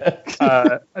 trucks.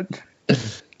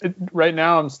 Right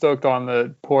now, I'm stoked on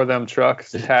the "Pour Them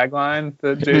Trucks" tagline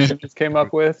that Jason just came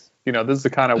up with. This is the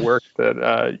kind of work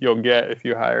that you'll get if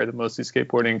you hire the Mostly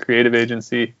Skateboarding creative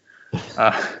agency.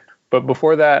 But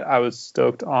before that, I was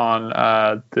stoked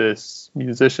on this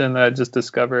musician that I just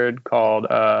discovered called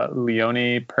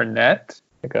Leonie Pernet,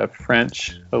 like a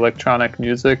French electronic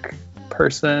music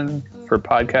person. For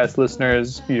podcast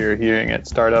listeners, you're hearing it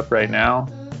start up right now.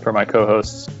 For my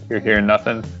co-hosts, you're hearing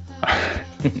nothing.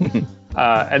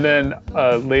 And then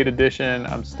a late edition,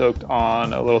 I'm stoked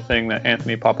on a little thing that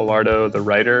Anthony Papalardo, the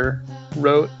writer,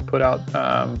 put out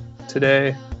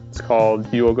today. It's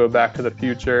called You Will Go Back to the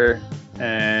Future.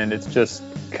 And it's just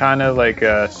kind of like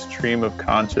a stream of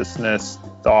consciousness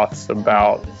thoughts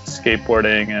about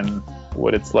skateboarding and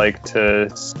what it's like to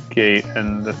skate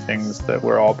and the things that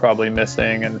we're all probably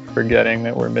missing and forgetting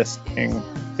that we're missing.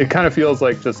 It kind of feels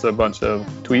like just a bunch of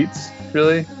tweets,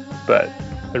 really, but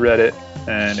I read it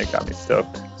and it got me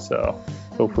stoked. So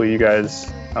hopefully you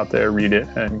guys out there read it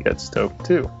and get stoked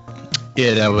too.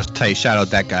 Yeah, that was tight. Shout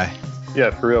out that guy. Yeah,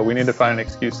 for real. We need to find an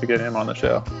excuse to get him on the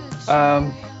show.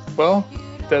 Well,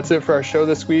 that's it for our show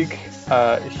this week.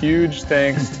 Huge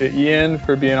thanks to Ian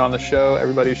for being on the show.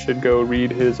 Everybody should go read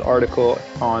his article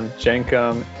on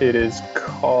Jenkem. It is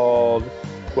called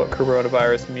What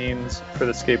Coronavirus Means for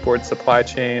the Skateboard Supply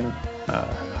Chain.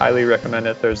 Highly recommend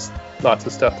it. There's lots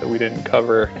of stuff that we didn't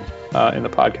cover in the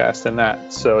podcast and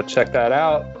that. So check that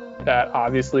out. That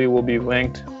obviously will be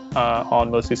linked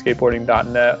on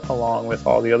mostlyskateboarding.net along with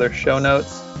all the other show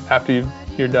notes. After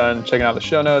you're done checking out the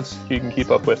show notes, you can keep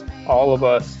up with all of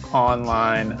us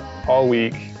online all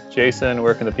week. Jason,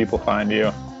 where can the people find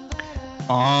you?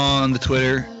 On the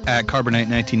Twitter at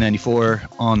Carbonite1994,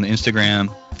 on the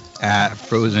Instagram at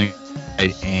Frozen,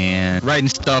 and writing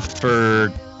stuff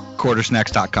for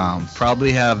quartersnacks.com.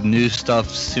 Probably have new stuff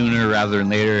sooner rather than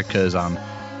later because I'm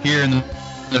here in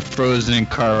the Frozen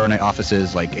Carbonite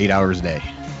offices like 8 hours a day.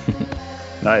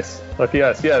 Nice. Lucky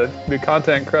us. Yeah, the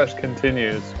content crush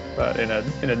continues, but in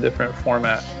a different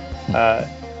format.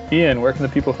 Ian, where can the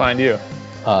people find you?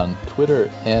 On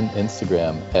Twitter and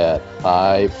Instagram at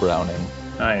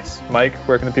iBrowning. Nice. Mike,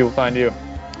 where can the people find you?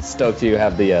 Stoked you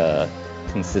have the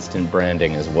consistent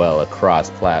branding as well across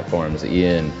platforms.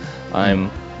 Ian,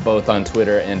 I'm both on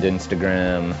Twitter and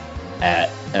Instagram at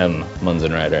M.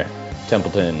 Munzenreiter.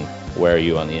 Templeton, where are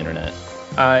you on the internet?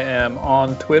 I am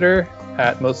on Twitter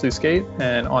at MostlySkate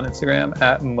and on Instagram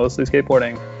at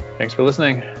MostlySkateboarding. Thanks for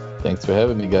listening. Thanks for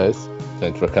having me, guys.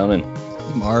 Thanks for coming.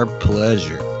 Our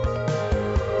pleasure.